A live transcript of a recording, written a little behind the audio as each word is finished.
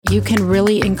You can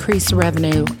really increase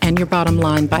revenue and your bottom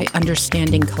line by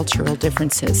understanding cultural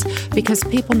differences because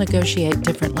people negotiate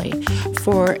differently.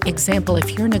 For example,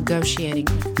 if you're negotiating...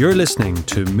 You're listening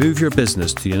to Move Your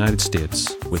Business to the United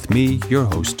States with me, your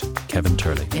host, Kevin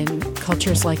Turley. In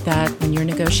cultures like that, when you're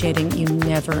negotiating, you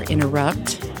never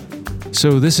interrupt.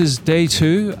 So this is day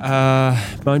 2,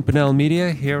 Mount Bonnell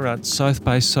Media here at South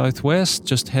by Southwest,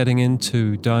 just heading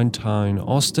into downtown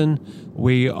Austin.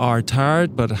 We are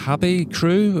tired but happy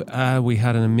crew. We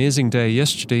had an amazing day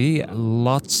yesterday.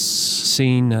 Lots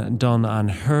seen, done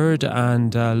and heard,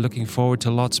 and looking forward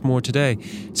to lots more today.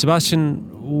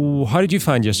 Sebastian, how did you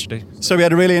find yesterday? So we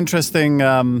had a really interesting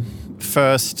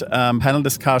first panel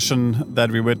discussion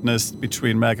that we witnessed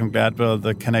between Malcolm Gladwell,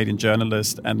 the Canadian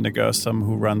journalist, and Nick Ersam,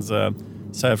 who runs a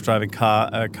self-driving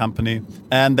car company.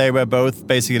 And they were both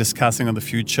basically discussing on the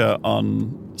future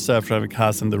on self-driving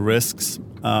cars and the risks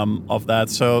of that.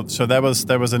 So that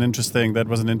was an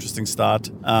interesting start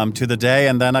to the day.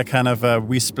 And then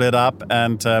we split up,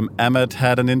 and Emmett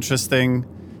had some interesting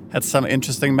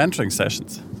mentoring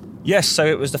sessions. Yes, so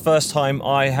it was the first time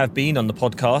I have been on the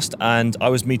podcast, and I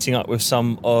was meeting up with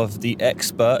some of the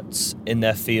experts in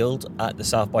their field at the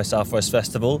South by Southwest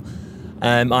Festival.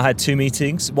 I had 2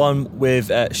 meetings, one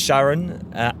with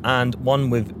Sharon and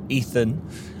one with Ethan,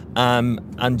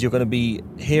 and you're going to be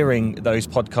hearing those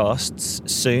podcasts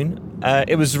soon.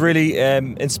 It was really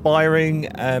inspiring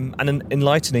and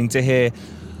enlightening to hear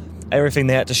everything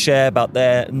they had to share about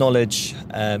their knowledge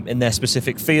in their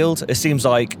specific field. It seems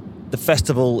like the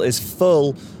festival is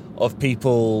full of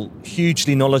people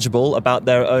hugely knowledgeable about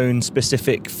their own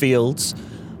specific fields,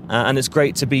 and it's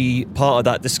great to be part of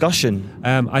that discussion.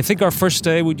 I think our first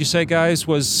day, would you say, guys,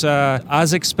 was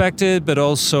as expected, but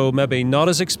also maybe not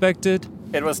as expected?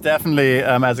 It was definitely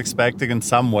as expected in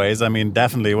some ways. I mean,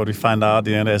 definitely what we find out,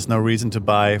 there's no reason to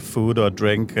buy food or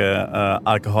drink,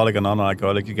 alcoholic or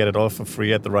non-alcoholic. You get it all for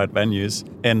free at the right venues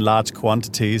in large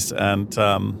quantities and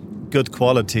good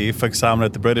quality, for example,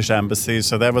 at the British Embassy.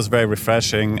 So that was very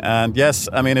refreshing. And yes,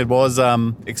 I mean, it was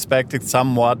expected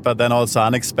somewhat, but then also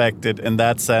unexpected in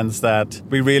that sense that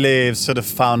we really sort of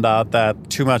found out that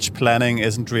too much planning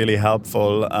isn't really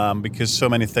helpful because so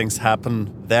many things happen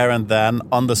there and then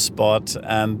on the spot,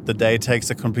 and the day takes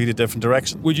a completely different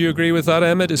direction. Would you agree with that,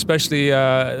 Emmett? Especially,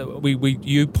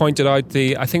 you pointed out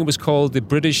I think it was called the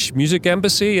British Music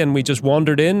Embassy, and we just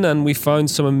wandered in and we found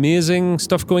some amazing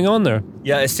stuff going on there.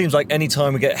 Yeah, it seems like any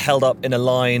time we get held up in a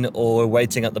line, or we're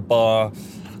waiting at the bar,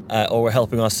 or we're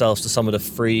helping ourselves to some of the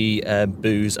free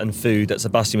booze and food that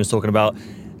Sebastian was talking about,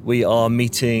 we are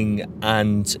meeting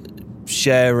and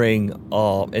sharing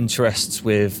our interests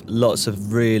with lots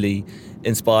of really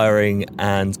inspiring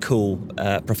and cool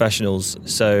professionals.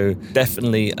 So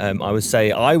definitely I would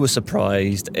say I was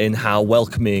surprised in how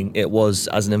welcoming it was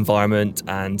as an environment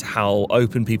and how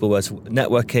open people were to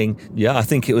networking. Yeah, I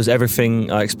think it was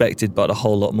everything I expected, but a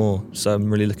whole lot more. So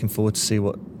I'm really looking forward to see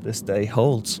what this day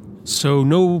holds. So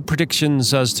no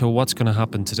predictions as to what's going to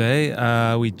happen today.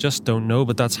 We just don't know,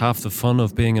 but that's half the fun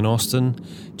of being in Austin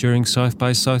during South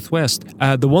by Southwest.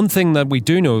 The one thing that we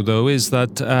do know, though, is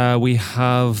that we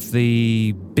have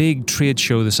the big trade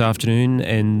show this afternoon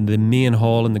in the main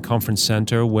hall in the conference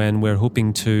centre, when we're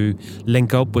hoping to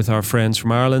link up with our friends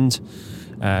from Ireland,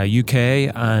 UK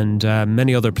and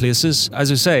many other places.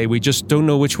 As I say, we just don't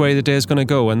know which way the day is going to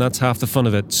go, and that's half the fun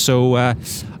of it. So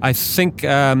I think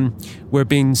we're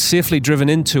being safely driven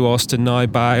into Austin now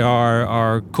by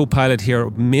our co-pilot here,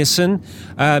 Mason.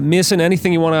 Mason,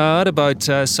 anything you want to add about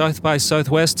South by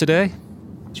Southwest today?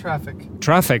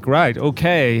 Traffic, right,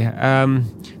 okay.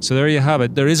 So there you have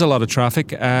it. There is a lot of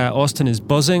traffic. Austin is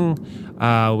buzzing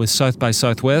with South by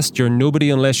Southwest. You're nobody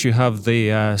unless you have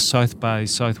the South by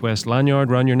Southwest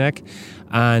lanyard around your neck.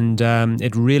 And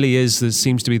it really is, it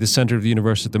seems to be the centre of the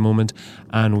universe at the moment.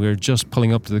 And we're just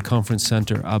pulling up to the conference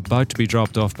centre, about to be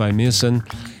dropped off by Mason.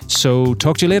 So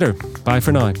talk to you later. Bye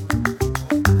for now.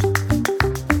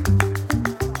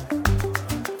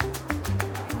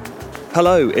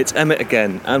 Hello, it's Emmett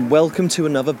again, and welcome to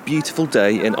another beautiful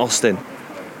day in Austin.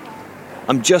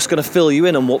 I'm just going to fill you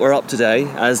in on what we're up today,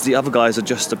 as the other guys are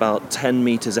just about 10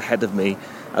 metres ahead of me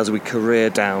as we career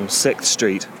down 6th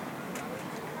Street.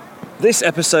 This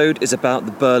episode is about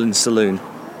the Berlin Saloon,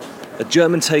 a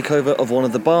German takeover of one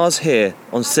of the bars here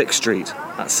on 6th Street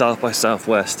at South by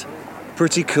Southwest.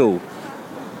 Pretty cool.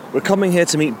 We're coming here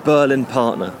to meet Berlin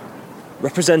Partner,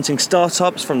 representing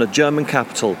startups from the German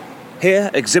capital,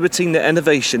 here exhibiting their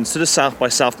innovations to the South by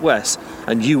Southwest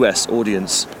and US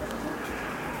audience.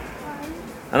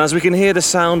 And as we can hear the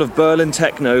sound of Berlin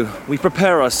techno, we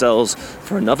prepare ourselves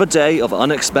for another day of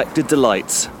unexpected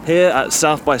delights here at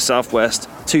South by Southwest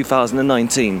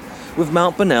 2019 with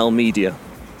Mount Bonnell Media.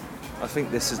 I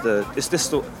think this is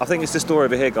I think it's this door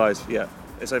over here, guys. Yeah,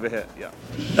 it's over here.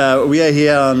 Yeah. We are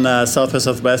here on South by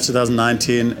Southwest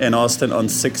 2019 in Austin on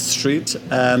 6th Street,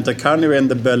 and currently we're in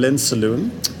the Berlin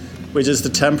Saloon, which is the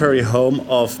temporary home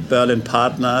of Berlin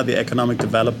Partner, the economic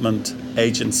development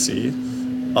agency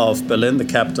of Berlin, the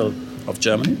capital of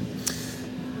Germany.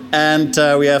 And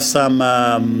we have some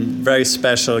very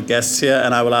special guests here,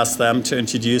 and I will ask them to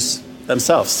introduce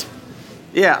themselves.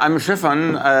 Yeah, I'm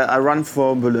Stefan. I run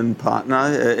for Berlin Partner.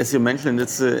 As you mentioned,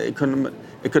 it's an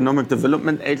economic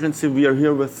development agency. We are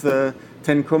here with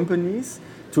 10 companies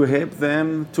to help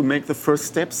them to make the first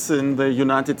steps in the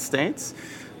United States.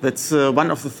 That's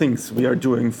one of the things we are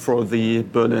doing for the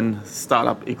Berlin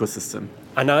startup ecosystem.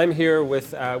 And I'm here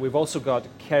with, we've also got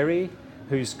Kerry,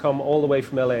 who's come all the way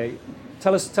from LA.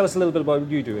 Tell us a little bit about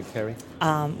what you do, Kerry.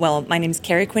 Well, my name is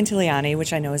Kerry Quintiliani,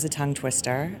 which I know is a tongue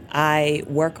twister. I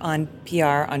work on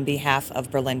PR on behalf of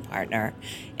Berlin Partner,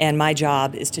 and my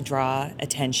job is to draw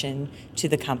attention to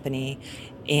the company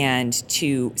and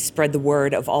to spread the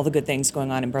word of all the good things going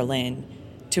on in Berlin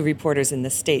to reporters in the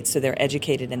States so they're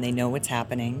educated and they know what's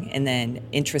happening, and then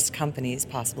interest companies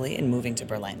possibly in moving to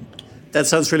Berlin. That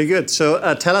sounds really good.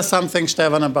 So tell us something,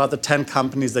 Stefan, about the 10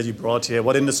 companies that you brought here.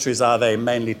 What industries are they?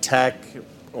 Mainly tech?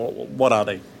 Or what are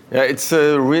they? Yeah, it's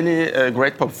a really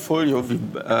great portfolio we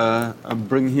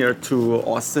bring here to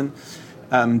Austin.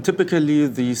 Typically,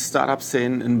 the startup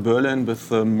scene in Berlin with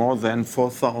more than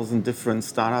 4,000 different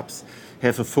startups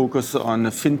have a focus on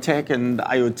fintech and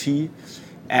IoT.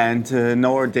 And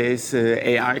nowadays,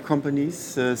 AI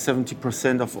companies,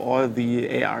 70% of all the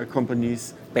AI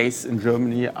companies based in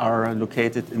Germany are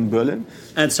located in Berlin.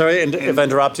 And sorry if I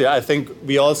interrupt you, I think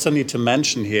we also need to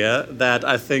mention here that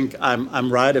I think I'm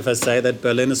right if I say that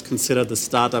Berlin is considered the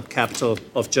startup capital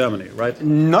of Germany, right?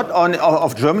 Not only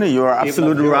of Germany, you are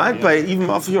absolutely Europe, right, yeah. but even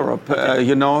of Europe.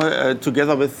 Okay.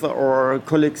 Together with our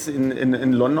colleagues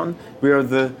in London, we are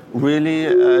the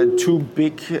really two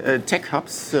big tech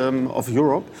hubs of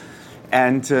Europe.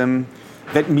 And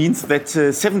that means that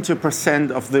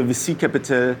 70% of the VC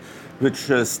capital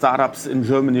which startups in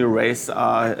Germany raise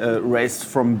are raised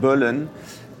from Berlin.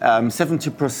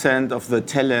 70% of the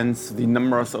talents, the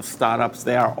numbers of startups,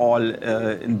 they are all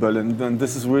in Berlin. And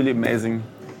this is really amazing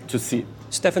to see.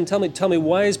 Stefan, tell me,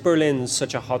 why is Berlin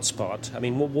such a hotspot? I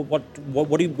mean, what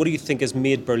do you think has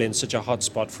made Berlin such a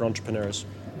hotspot for entrepreneurs?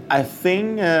 I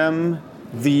think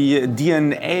the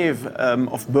DNA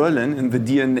of Berlin and the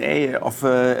DNA of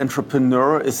an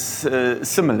entrepreneur is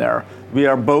similar. We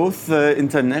are both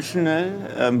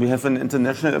international. We have an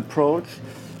international approach.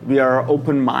 We are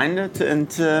open-minded, and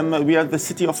we are the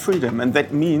city of freedom. And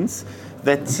that means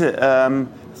that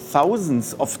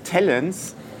thousands of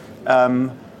talents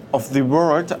of the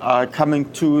world are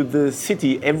coming to the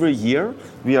city every year.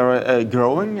 We are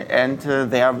growing, and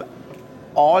they are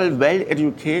all well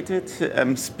educated,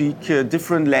 speak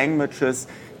different languages,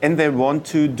 and they want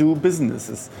to do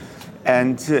businesses.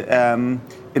 And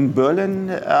in Berlin,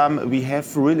 we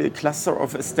have really a cluster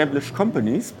of established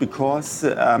companies because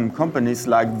companies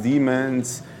like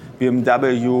Siemens,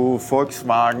 BMW,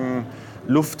 Volkswagen,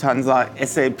 Lufthansa,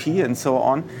 SAP, and so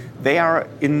on, they are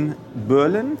in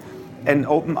Berlin and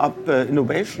open up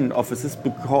innovation offices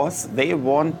because they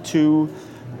want to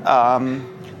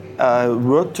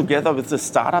work together with the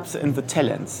startups and the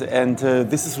talents. And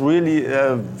this is really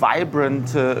a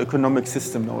vibrant economic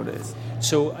system nowadays.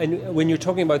 So when you're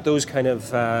talking about those kind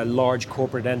of large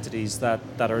corporate entities that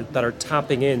are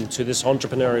tapping into this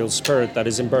entrepreneurial spirit that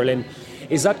is in Berlin,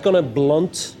 is that going to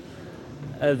blunt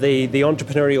the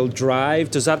entrepreneurial drive?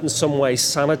 Does that in some way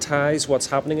sanitize what's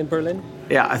happening in Berlin?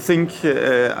 Yeah, I think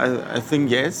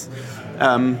yes.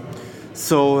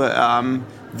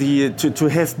 To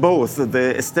have both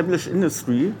the established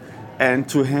industry and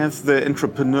to have the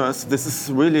entrepreneurs, this is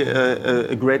really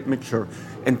a great mixture.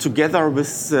 And together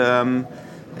with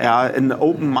an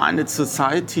open-minded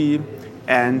society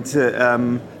and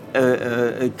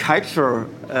a culture,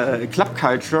 a club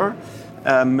culture,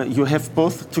 you have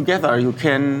both together. You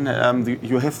can,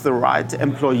 you have the right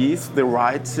employees, the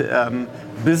right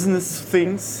business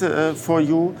things for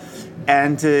you.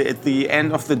 And at the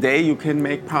end of the day, you can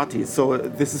make parties. So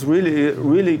this is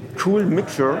really cool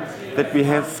mixture that we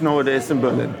have nowadays in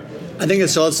Berlin. I think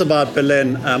it's also about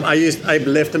Berlin. I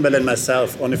lived in Berlin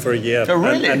myself only for a year. Oh,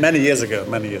 really? And many years ago.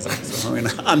 So, I mean,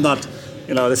 I'm not,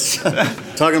 this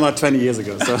talking about 20 years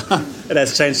ago. So it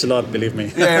has changed a lot, believe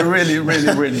me. Yeah, really.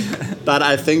 But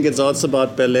I think it's also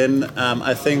about Berlin.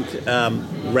 I think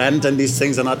rent and these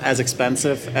things are not as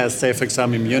expensive as, say, for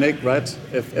example, Munich, right?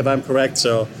 If I'm correct.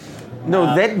 So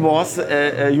No, that was,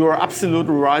 you are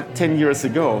absolutely right, 10 years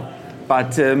ago.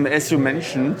 But as you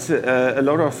mentioned, a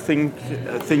lot of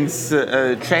things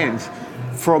change.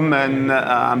 From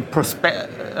a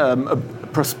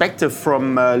perspective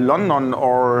from London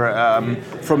or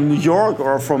from New York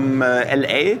or from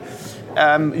LA,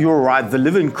 you're right, the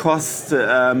living costs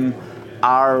are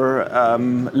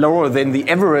lower than the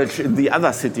average in the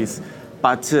other cities.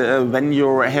 But when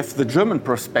you have the German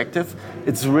perspective,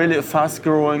 it's really a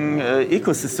fast-growing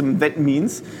ecosystem. That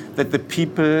means that the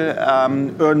people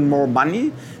earn more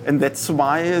money, and that's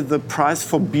why the price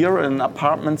for beer in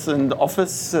apartments and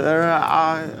office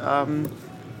are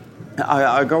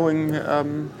going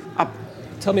up.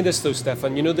 Tell me this though,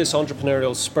 Stefan, you know this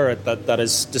entrepreneurial spirit that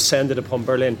has descended upon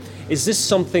Berlin, is this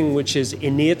something which is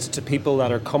innate to people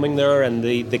that are coming there and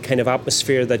the kind of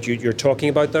atmosphere that you're talking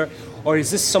about there? Or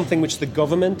is this something which the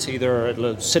government, either at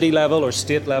a city level or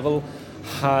state level,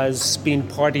 has been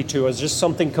party to? Or is this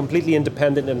something completely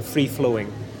independent and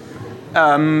free-flowing?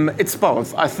 It's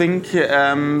both. I think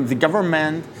the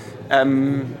government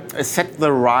set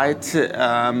the right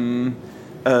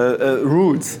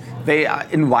rules. They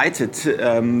invited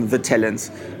the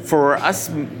talents. For us,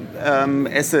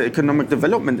 as an economic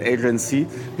development agency,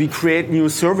 we create new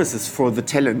services for the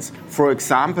talents. For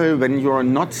example, when you are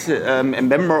not a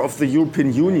member of the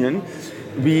European Union,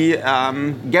 we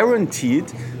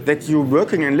guaranteed that your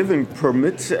working and living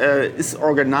permit is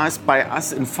organized by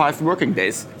us in 5 working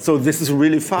days. So this is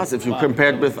really fast. If you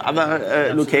compare it with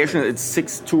other locations, it's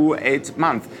 6 to 8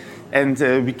 months. And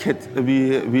we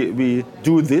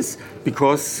do this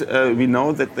because we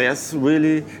know that there's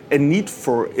really a need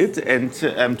for it. And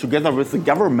together with the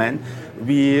government,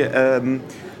 we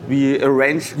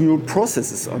arrange new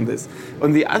processes on this.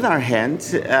 On the other hand,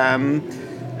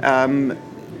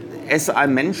 as I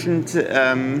mentioned,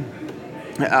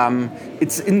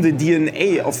 it's in the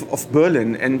DNA of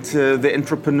Berlin, and the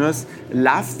entrepreneurs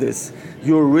love this.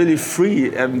 You're really free.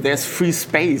 There's free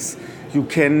space. You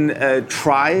can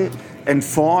try and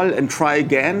fall and try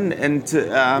again, and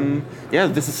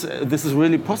this is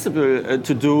really possible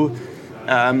to do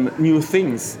new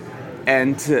things,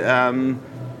 and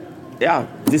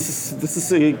this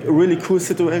is a really cool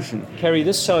situation. Kerry,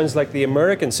 this sounds like the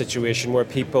American situation where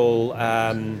people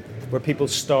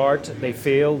start, they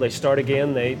fail, they start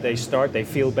again, they start, they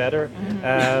feel better.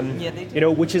 They do. You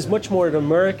know, which is much more an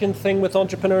American thing with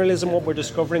entrepreneurialism, what we're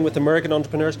discovering with American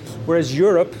entrepreneurs, whereas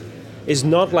Europe is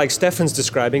not like Stefan's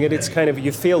describing it. It's kind of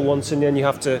you fail once and then you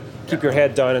have to keep your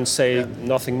head down and say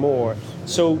nothing more.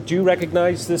 So do you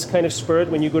recognize this kind of spirit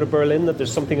when you go to Berlin, that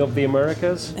there's something of the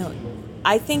Americas? No.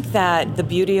 I think that the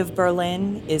beauty of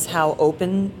Berlin is how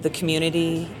open the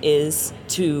community is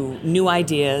to new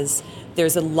ideas.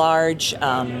 There's a large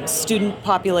student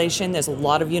population. There's a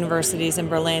lot of universities in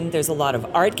Berlin. There's a lot of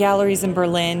art galleries in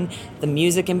Berlin, the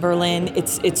music in Berlin.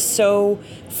 It's so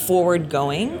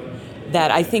forward-going that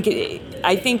I think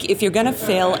if you're going to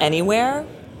fail anywhere,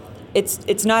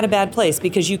 it's not a bad place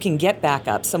because you can get back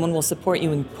up. Someone will support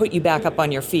you and put you back up on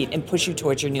your feet and push you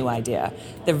towards your new idea.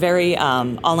 They're very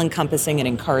all-encompassing and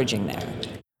encouraging there.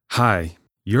 Hi,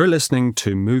 you're listening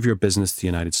to Move Your Business to the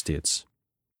United States.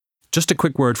 Just a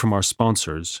quick word from our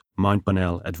sponsors, Mount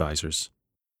Bonnell Advisors.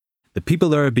 The people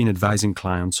there have been advising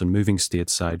clients on moving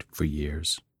stateside for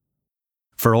years.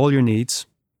 For all your needs,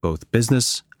 both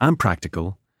business and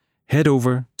practical, head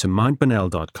over to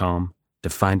mountbonnell.com to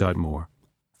find out more.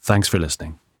 Thanks for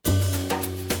listening.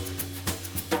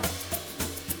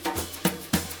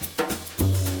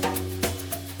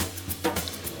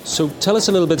 So tell us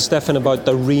a little bit, Stefan, about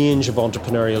the range of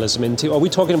entrepreneurialism. Are we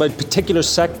talking about particular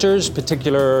sectors,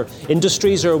 particular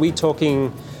industries, or are we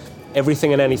talking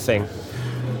everything and anything?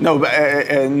 No,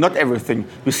 not everything.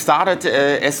 We started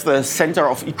as the center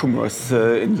of e-commerce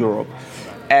in Europe.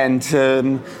 And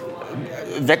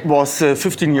that was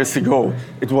 15 years ago.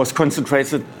 It was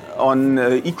concentrated on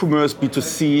e-commerce,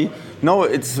 B2C. No,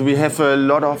 we have a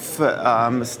lot of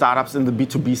startups in the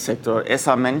B2B sector. As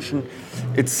I mentioned,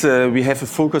 we have a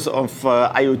focus of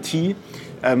IoT.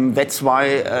 That's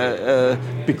why,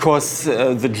 because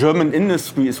the German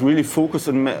industry is really focused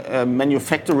on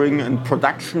manufacturing and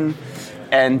production,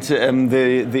 and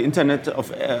the Internet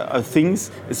of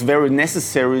Things is very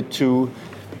necessary to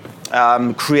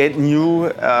create new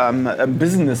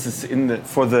businesses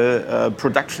for the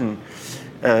production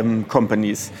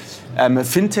companies.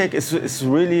 Fintech is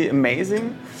really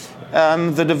amazing.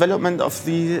 The development of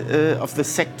the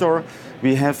sector.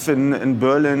 We have in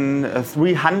Berlin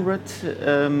 300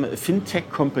 fintech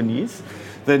companies.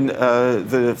 Then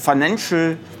the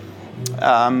financial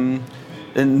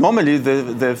normally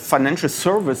the financial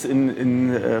service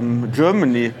in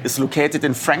Germany is located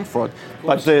in Frankfurt,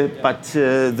 but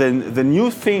the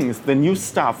new things, the new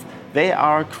stuff, they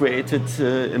are created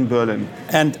in Berlin.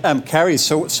 And Carrie,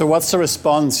 so what's the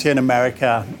response here in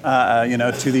America,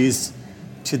 to these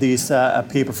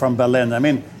people from Berlin? I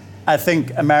mean, I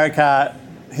think America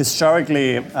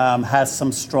historically has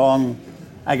some strong,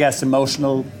 I guess,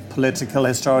 emotional, political,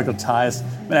 historical ties.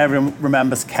 I mean, everyone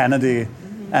remembers Kennedy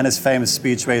and his famous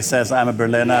speech where he says, "I'm a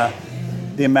Berliner."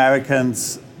 The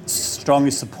Americans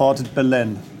strongly supported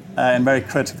Berlin in very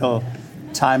critical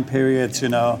time periods,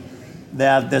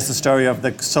 There's the story of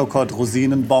the so-called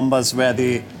Rosinen bombers,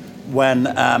 when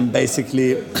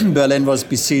basically Berlin was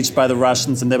besieged by the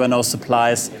Russians and there were no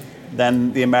supplies,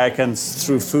 then the Americans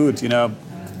threw food,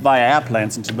 via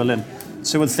airplanes into Berlin.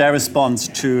 So what's their response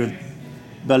to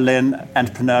Berlin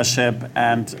entrepreneurship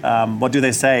and what do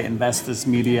they say, investors,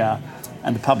 media,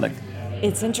 and the public?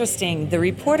 It's interesting. The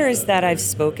reporters that I've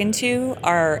spoken to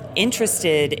are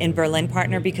interested in Berlin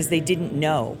Partner because they didn't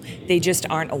know. They just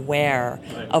aren't aware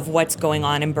of what's going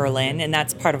on in Berlin, and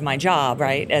that's part of my job,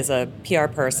 right, as a PR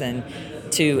person,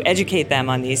 to educate them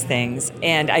on these things.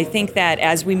 And I think that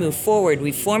as we move forward,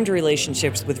 we've formed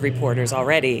relationships with reporters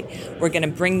already. We're going to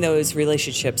bring those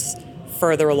relationships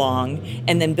further along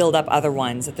and then build up other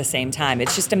ones at the same time.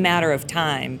 It's just a matter of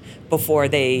time before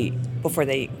they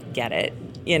get it.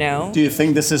 Do you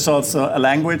think this is also a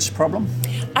language problem?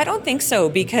 I don't think so,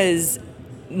 because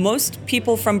most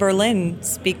people from Berlin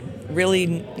speak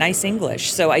really nice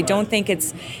English. So I don't think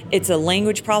it's a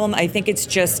language problem. I think it's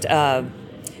just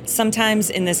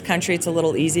sometimes in this country it's a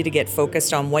little easy to get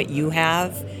focused on what you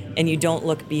have and you don't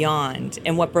look beyond.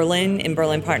 And what Berlin and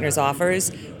Berlin Partners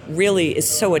offers really is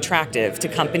so attractive to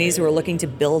companies who are looking to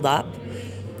build up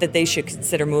that they should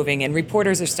consider moving, and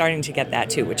reporters are starting to get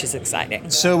that too, which is exciting.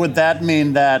 So would that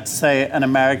mean that, say, an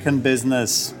American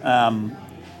business,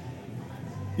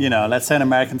 let's say an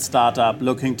American startup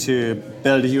looking to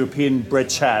build a European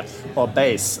bridgehead or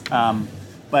base,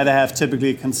 where they have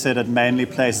typically considered mainly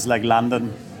places like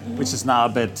London, which is now a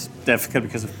bit difficult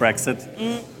because of Brexit,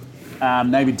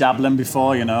 maybe Dublin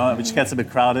before, which gets a bit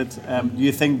crowded. Do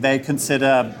you think they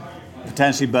consider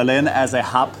potentially Berlin as a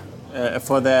hub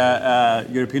for their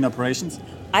European operations?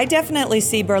 I definitely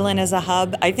see Berlin as a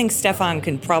hub. I think Stefan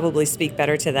can probably speak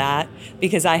better to that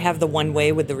because I have the one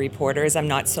way with the reporters. I'm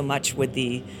not so much with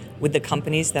the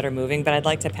companies that are moving, but I'd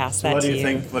like to pass that to you.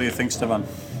 What do you think, Stefan?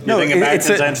 You think Americans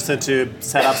are interested to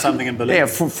set up something in Berlin? Yeah,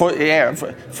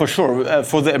 for sure.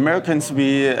 For the Americans,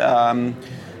 we are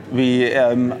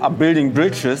building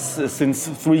bridges since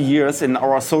 3 years in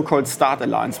our so-called START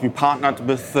Alliance. We partnered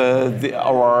with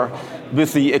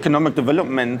the Economic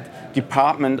Development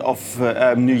Department of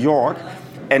New York,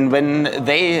 and when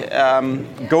they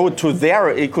go to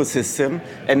their ecosystem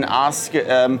and ask,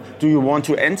 do you want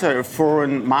to enter a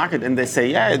foreign market? And they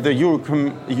say, yeah, the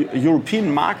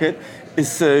European market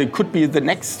could be the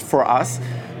next for us.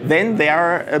 Then they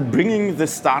are bringing the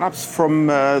startups from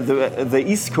the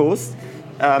East Coast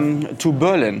to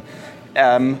Berlin.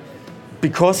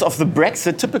 Because of the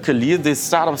Brexit, typically the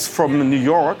startups from New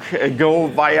York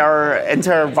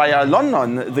enter via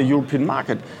London, the European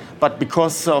market. But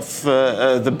because of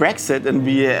the Brexit, and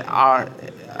we are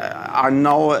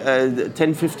now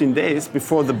 10-15 days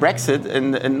before the Brexit,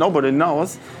 and nobody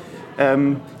knows,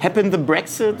 happened the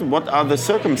Brexit, what are the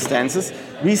circumstances?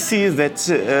 We see that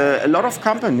a lot of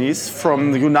companies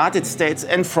from the United States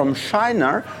and from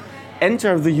China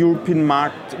enter the European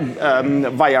market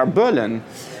via Berlin.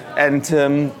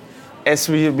 And as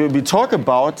we talk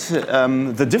about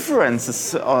the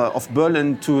differences of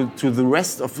Berlin to the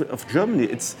rest of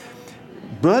Germany,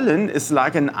 Berlin is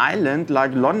like an island,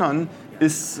 like London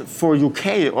is for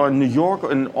UK, or New York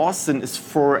and Austin is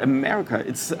for America.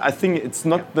 I think it's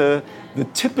not the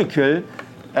typical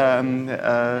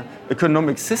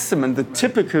economic system and the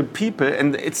typical people,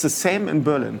 and it's the same in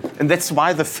Berlin. And that's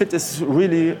why the fit is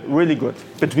really, really good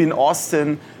between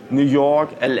Austin, New York,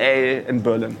 LA, and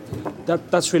Berlin.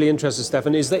 That's really interesting,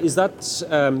 Stefan. Is that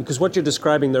because what you're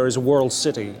describing there is a world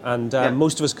city, and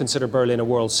most of us consider Berlin a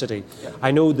world city. Yeah.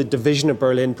 I know the division of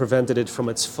Berlin prevented it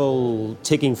from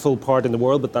taking full part in the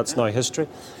world, but that's now history.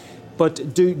 But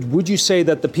would you say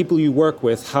that the people you work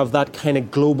with have that kind of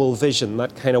global vision,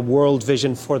 that kind of world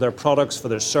vision for their products, for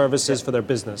their services, for their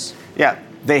business? Yeah,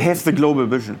 they have the global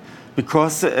vision.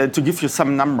 Because to give you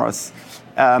some numbers,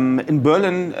 in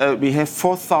Berlin we have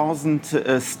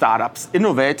 4,000 startups,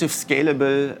 innovative,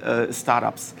 scalable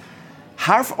startups.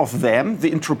 Half of them,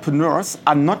 the entrepreneurs,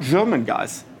 are not German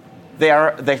guys.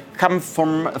 They come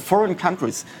from foreign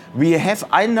countries.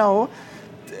 I know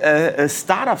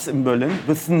startups in Berlin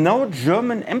with no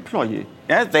German employee.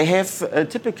 Yeah, they have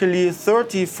typically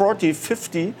 30, 40,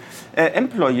 50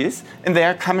 employees, and they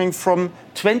are coming from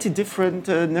 20 different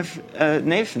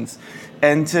nations.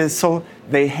 And so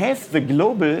they have the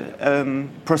global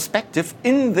perspective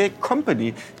in the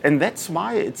company. And that's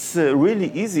why it's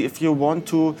really easy if you want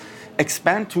to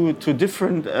expand to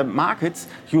different markets.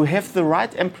 You have the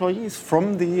right employees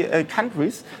from the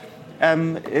countries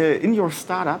in your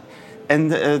startup.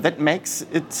 And that makes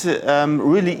it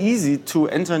really easy to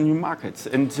enter new markets.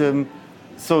 And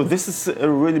so this is a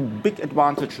really big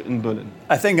advantage in Berlin.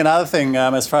 I think another thing,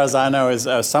 as far as I know, is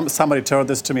somebody told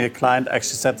this to me, a client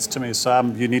actually said this to me, so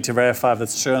you need to verify if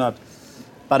that's true or not.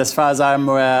 But as far as I'm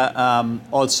aware,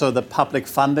 also the public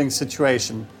funding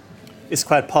situation is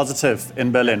quite positive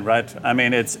in Berlin, right? I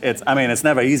mean, it's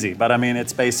never easy, but I mean,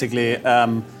 it's basically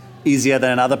easier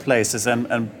than in other places,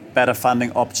 and better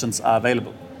funding options are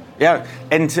available. Yeah,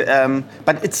 and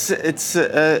but it's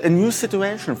a new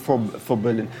situation for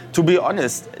Berlin. To be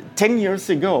honest, 10 years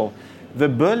ago, the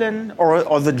Berlin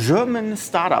or the German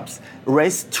startups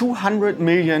raised $200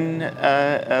 million.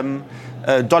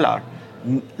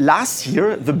 Last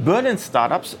year, the Berlin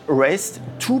startups raised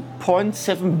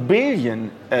 $2.7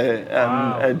 billion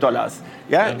dollars.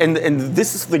 Yeah, and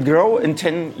this is the growth in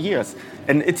 10 years,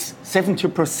 and it's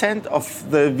 70% of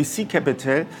the VC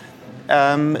capital.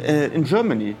 In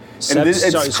Germany. And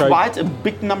it's quite a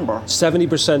big number.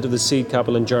 70% of the seed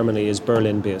capital in Germany is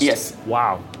Berlin-based? Yes.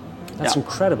 Wow. That's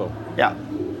incredible. Yeah.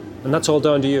 And that's all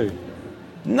down to you?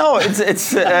 No, it's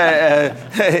the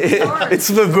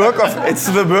work of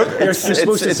You're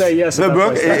supposed to say yes.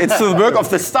 It's the work of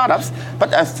the startups,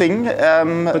 but I think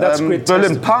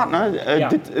Berlin Partner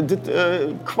did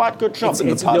a quite good job in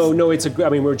the past. I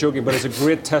mean, we're joking, but it's a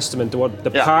great testament to what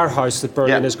the powerhouse that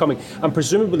Berlin is coming. And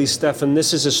presumably, Stefan,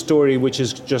 this is a story which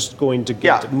is just going to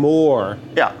get more.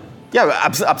 Yeah,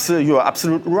 absolutely. You are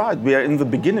absolutely right. We are in the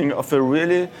beginning of a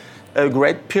really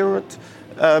great period.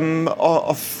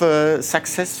 Of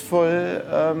successful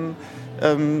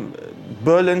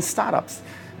Berlin startups,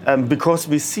 because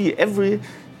we see every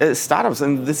startups,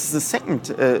 and this is the second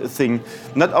thing,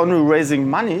 not only raising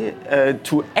money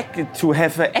to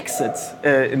have exits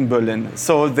in Berlin,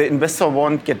 so the investor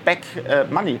won't get back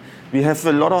money. We have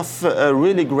a lot of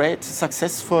really great,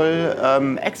 successful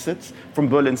exits from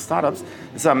Berlin startups.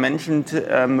 As I mentioned,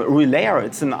 Relayer,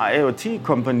 it's an IoT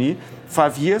company,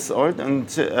 5 years old, and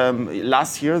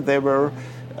last year they were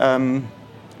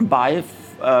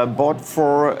bought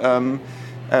for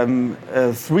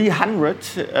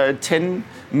 310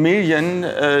 million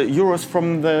euros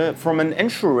from an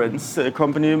insurance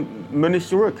company, Munich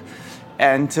Zurich.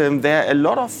 And there are a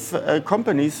lot of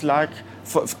companies like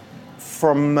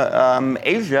from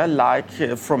Asia, like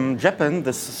from Japan,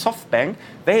 the SoftBank.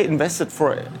 They invested,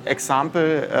 for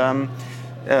example,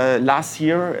 last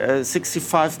year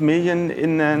 65 million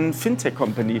in a fintech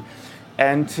company.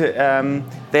 And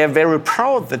they are very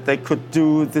proud that they could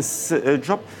do this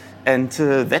job. And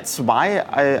that's why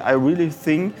I really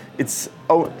think it's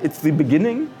the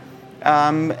beginning.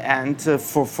 And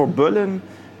for Berlin,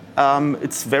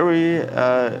 it's very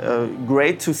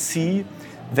great to see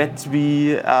that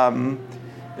we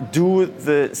do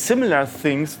the similar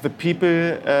things the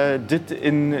people did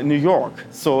in New York.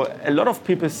 So a lot of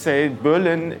people say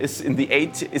Berlin is in the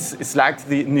is like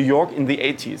the New York in the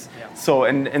 80s. Yeah. So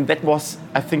and that was,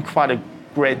 I think, quite a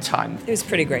great time. It was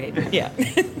pretty great. Yeah.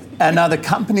 And now the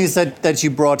companies that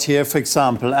you brought here, for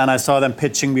example, and I saw them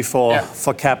pitching before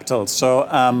for capital. So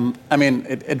I mean,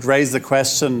 it raised the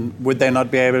question: would it not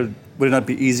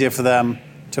be easier for them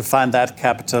to find that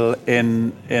capital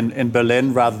in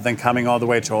Berlin rather than coming all the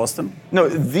way to Austin? No,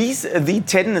 the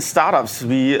 10 startups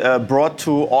we brought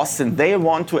to Austin, they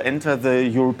want to enter the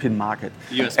European market.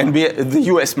 The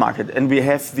US market. And we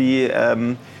have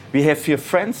we have here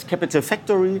friends, Capital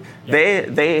Factory. Yeah.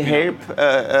 They help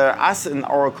us in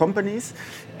our companies.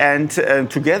 And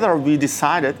together we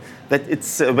decided that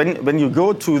it's when you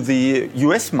go to the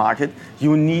US market,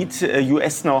 you need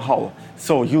US know-how.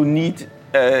 So you need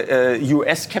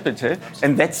US capital,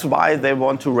 and that's why they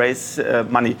want to raise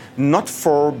money, not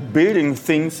for building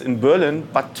things in Berlin,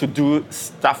 but to do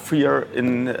stuff here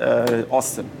in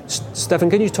Austin. Stefan,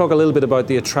 can you talk a little bit about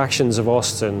the attractions of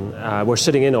Austin? We're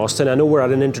sitting in Austin. I know we're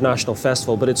at an international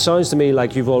festival, but it sounds to me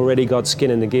like you've already got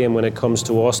skin in the game when it comes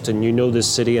to Austin. You know this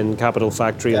city and Capital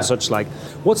Factory and such like.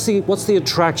 What's the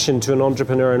attraction to an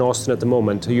entrepreneur in Austin at the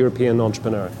moment, a European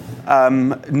entrepreneur?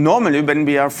 Normally, when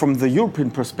we are from the European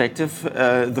perspective,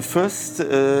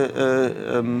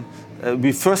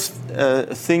 we first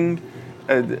think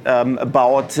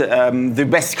about the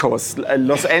West Coast,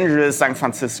 Los Angeles, San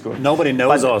Francisco. Nobody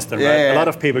knows Austin, right? A lot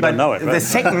of people don't know it, right?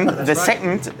 The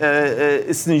second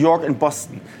is New York and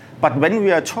Boston. But when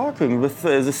we are talking with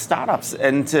the startups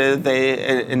and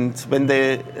when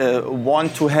they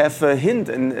want to have a hint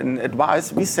and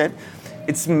advice, we said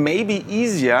it's maybe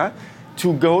easier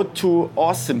to go to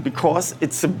Austin because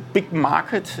it's a big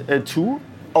market too,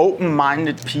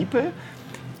 open-minded people,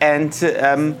 and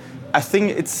I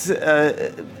think it's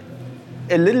a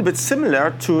little bit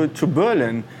similar to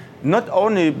Berlin, not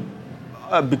only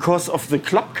because of the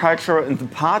club culture and the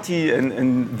party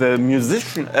and the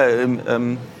musician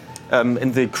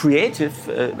in the creative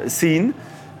scene,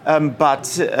 but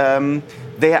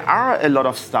there are a lot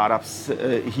of startups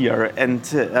here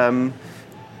and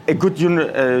a good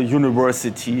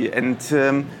university, and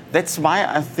that's why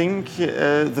I think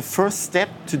the first step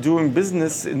to doing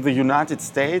business in the United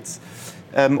States,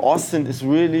 Austin is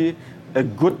really a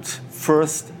good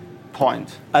first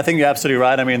point. I think you're absolutely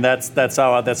right. I mean, that's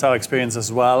our experience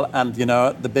as well. And you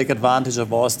know, the big advantage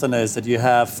of Austin is that you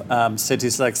have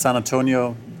cities like San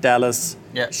Antonio, Dallas,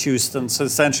 Houston. So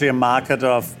essentially a market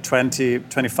of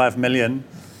 25 million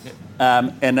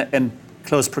in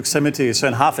close proximity. So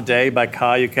in half a day by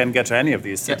car, you can get to any of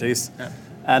these cities.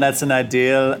 And that's an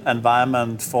ideal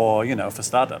environment for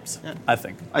startups, I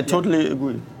think. I totally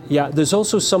agree. Yeah, there's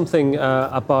also something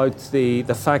about the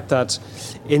fact that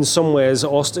in some ways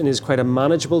Austin is quite a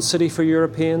manageable city for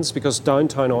Europeans, because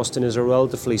downtown Austin is a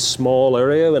relatively small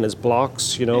area and is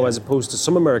blocks, as opposed to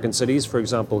some American cities, for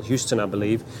example, Houston, I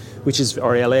believe,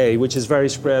 or LA, which is very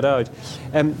spread out.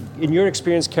 In your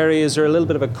experience, Kerry, is there a little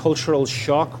bit of a cultural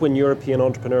shock when European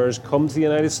entrepreneurs come to the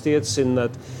United States in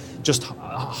that just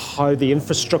how the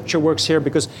infrastructure works here?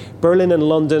 Because Berlin and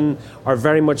London are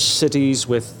very much cities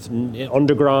with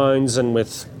undergrounds and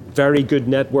with very good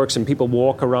networks and people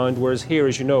walk around, whereas here,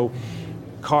 as you know,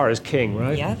 car is king,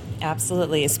 right? Yeah,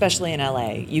 absolutely, especially in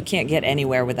LA. You can't get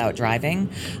anywhere without driving.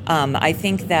 I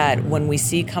think that when we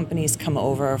see companies come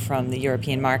over from the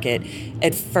European market,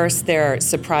 at first they're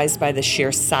surprised by the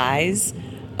sheer size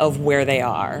of where they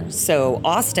are. So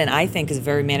Austin, I think, is a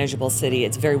very manageable city.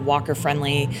 It's very walker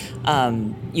friendly.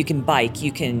 You can bike,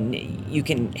 you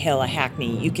can hail a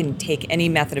hackney, you can take any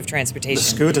method of transportation. The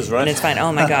scooters, right? And it's fine.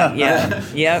 Oh my God, yeah,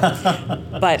 yep.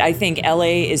 But I think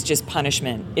LA is just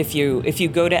punishment. If you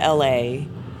go to LA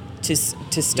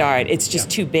to start, it's just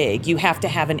too big. You have to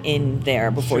have an in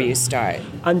there before you start.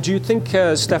 And do you think,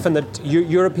 Stefan, that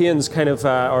Europeans kind of,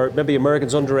 or maybe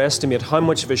Americans underestimate how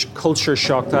much of a culture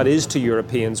shock that is to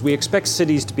Europeans? We expect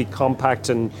cities to be compact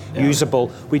and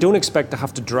usable. We don't expect to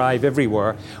have to drive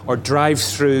everywhere or drive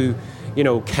through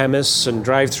chemists and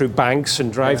drive through banks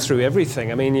and drive through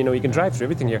everything. I mean, you can drive through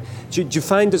everything here. Do you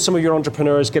find that some of your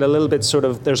entrepreneurs get a little bit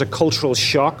there's a cultural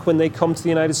shock when they come to the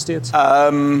United States?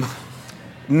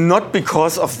 Not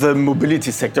because of the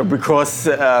mobility sector, because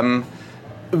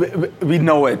we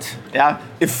know it. Yeah,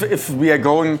 if we are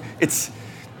going,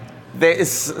 there is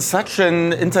such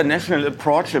an international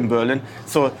approach in Berlin,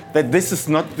 so that this is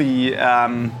not the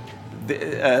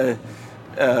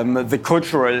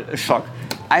cultural shock.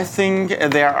 I think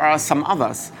there are some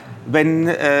others. When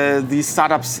the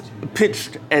startups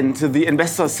pitched and the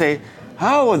investors say,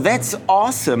 "Oh, that's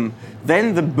awesome,"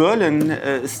 then the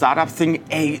Berlin startup think,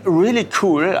 "Hey, really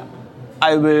cool,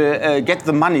 I will get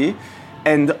the money."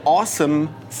 And awesome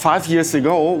 5 years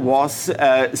ago was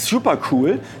super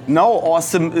cool. Now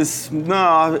awesome is,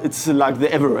 it's like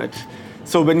the average.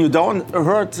 So when you don't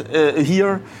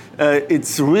hear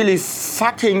it's really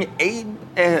fucking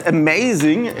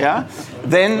amazing, yeah.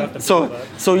 Then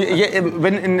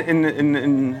when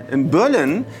in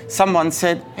Berlin someone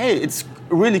said, "Hey, it's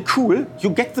really cool," you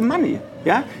get the money,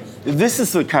 yeah. This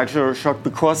is a cultural shock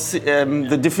because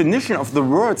the definition of the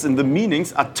words and the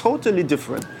meanings are totally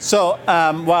different. So,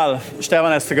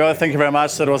 Stefan has to go. Thank you very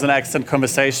much. That was an excellent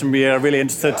conversation. We are really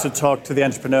interested to talk to the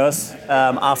entrepreneurs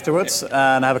afterwards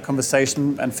and have a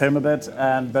conversation and film a bit.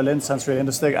 And Berlin sounds really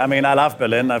interesting. I mean, I love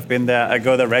Berlin. I've been there. I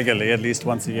go there regularly, at least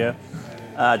once a year,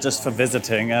 just for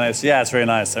visiting. And it's really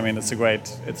nice. I mean, it's a great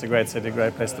city,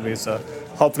 great place to be. So,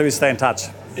 hopefully, we stay in touch.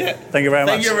 Yeah. Thank you very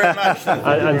much. Thank you very much.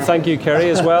 and thank you, Kerry,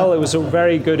 as well. It was a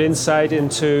very good insight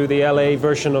into the LA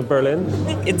version of Berlin.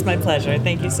 It's my pleasure.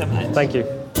 Thank you so much. Thank you.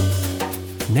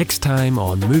 Next time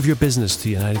on Move Your Business to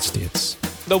the United States.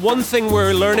 The one thing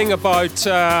we're learning about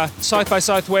South by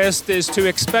Southwest is to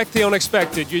expect the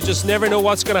unexpected. You just never know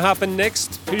what's going to happen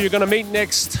next, who you're going to meet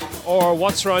next, or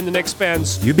what's around the next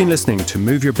bends. You've been listening to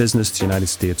Move Your Business to the United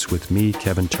States with me,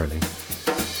 Kevin Turley.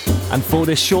 And for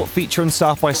this short feature on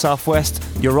South by Southwest,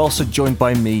 you're also joined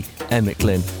by me, Emmett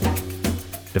Glynn.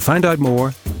 To find out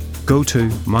more, go to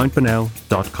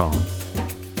mountbonnell.com.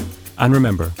 And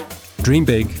remember, dream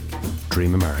big,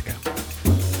 dream America.